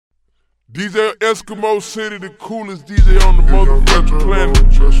DJ Eskimo City, the coolest DJ on the motherfucking planet.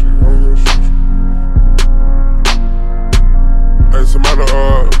 Hey, somebody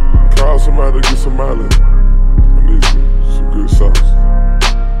call somebody to get some mileage. I need some good sauce,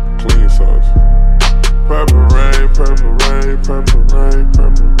 clean sauce. Purple rain, purple rain, purple rain,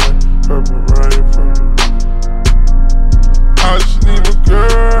 purple rain, purple rain, purple rain. I just need my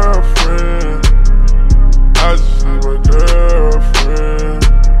girlfriend. I just need my girlfriend.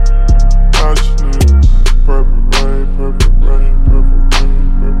 I just need purple rain, purple rain, purple rain,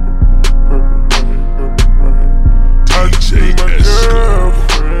 purple rain, purple rain. I just need my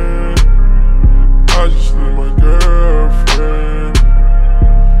girlfriend. I just need my girlfriend.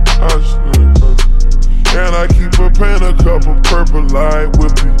 I just need purple. And I keep her paying a couple purple light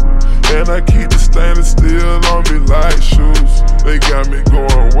with me. And I keep the stainless steel on me like shoes. They got me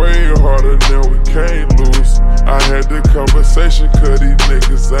going way harder than we can't lose. I had the conversation cause these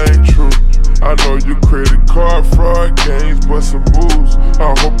niggas ain't true. I know you credit card fraud games, but some moves.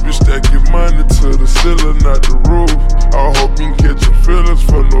 I hope you stack your money to the ceiling, not the roof. I hope you can catch your feelings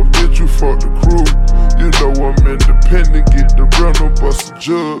for no bitch, you fuck the crew. You know I'm independent, get the rental, bust a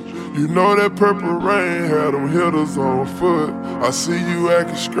jug. You know that purple rain had them hitters on foot. I see you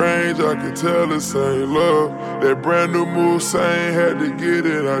acting strange, I can tell this ain't love. That brand new move saying had to get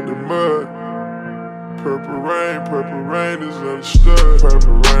it out the mud. Purple rain is understood.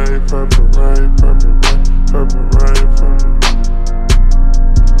 Purple rain, purple rain, purple rain, purple rain, purple rain.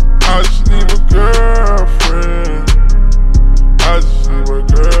 I just need my girlfriend. I just need my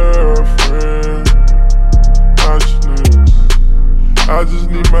girlfriend. I just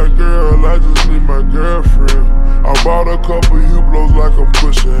need my girl, I just need my girlfriend. I bought a couple Hublots like I'm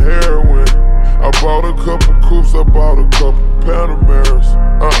pushing heroin. I bought a couple coupes, I bought a couple Panameras.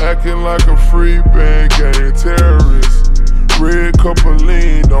 I'm acting like a free band gang terrorist. Red cup of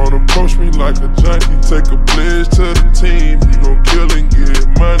lean, don't approach me like a junkie. Take a pledge to the team, you gon' kill and get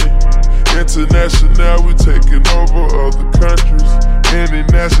money. International, we taking over other countries. Any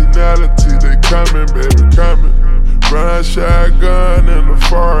nationality, they coming, baby, coming. Grind shotgun in the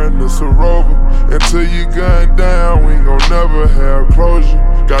foreign, it's a rover. Until you gun down, we gon' never have closure.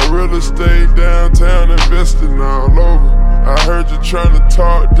 Got real estate downtown, investing all over. I heard you tryna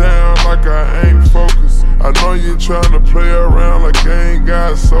talk down like I ain't focused. I know you tryna play around like I ain't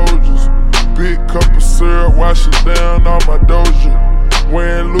got soldiers. Big cup of syrup, wash it down all my doja.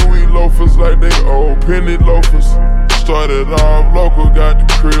 Wearing Louis loafers like they old penny loafers. Started off local, got the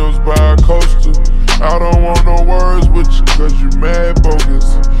cribs by a coaster. I don't want no words with you cause you mad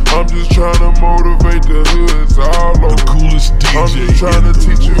bogus. I'm just tryna motivate the hoods all over. The coolest DJ I'm just tryna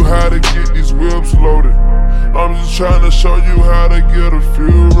teach you how to get these whips loaded. I'm just tryna show you how to get a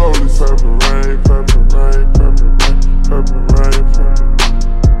few rollies. Purple rain, purple rain, purple rain, purple rain, purple rain.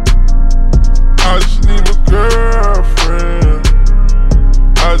 I just need my girlfriend.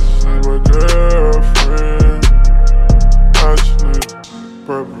 I just need my girlfriend. I just need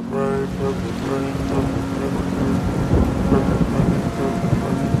purple rain, purple rain, purple rain, purple rain, purple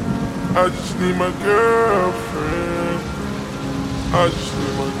rain. I just need my girlfriend. I just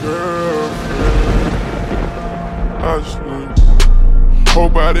need my girlfriend. I just need.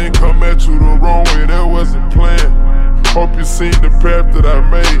 Hope I didn't come at you the wrong way, that wasn't planned. Hope you seen the path that I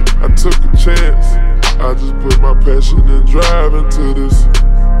made, I took a chance. I just put my passion and drive into this.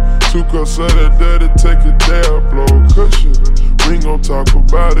 2 cups of that dirty, take a dab, blow a cushion. We ain't gon' talk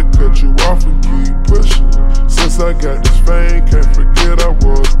about it, cut you off and keep pushing. Since I got this fame, can't forget I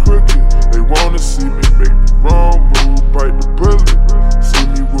was crooked. They wanna see me make the wrong move, bite the bullet. See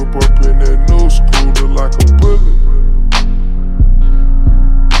me whip up in that new school, look like a bullet.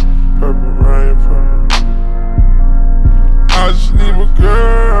 Purple rain, purple rain. I just need my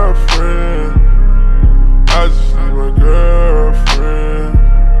girlfriend. I just need my girlfriend.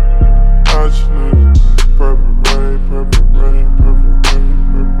 I just need purple rain, purple rain, purple rain,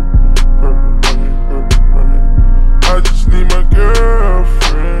 purple rain, purple rain. I just need my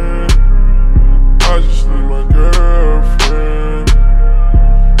girlfriend. I just need my girlfriend.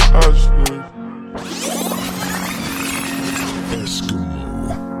 I just need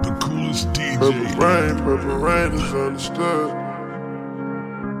Eskimo, the coolest DJ. purple rain is understood.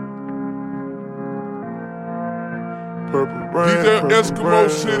 Purple rain, DJ Eskimo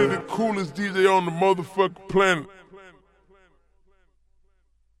City, the coolest DJ on the motherfucking planet.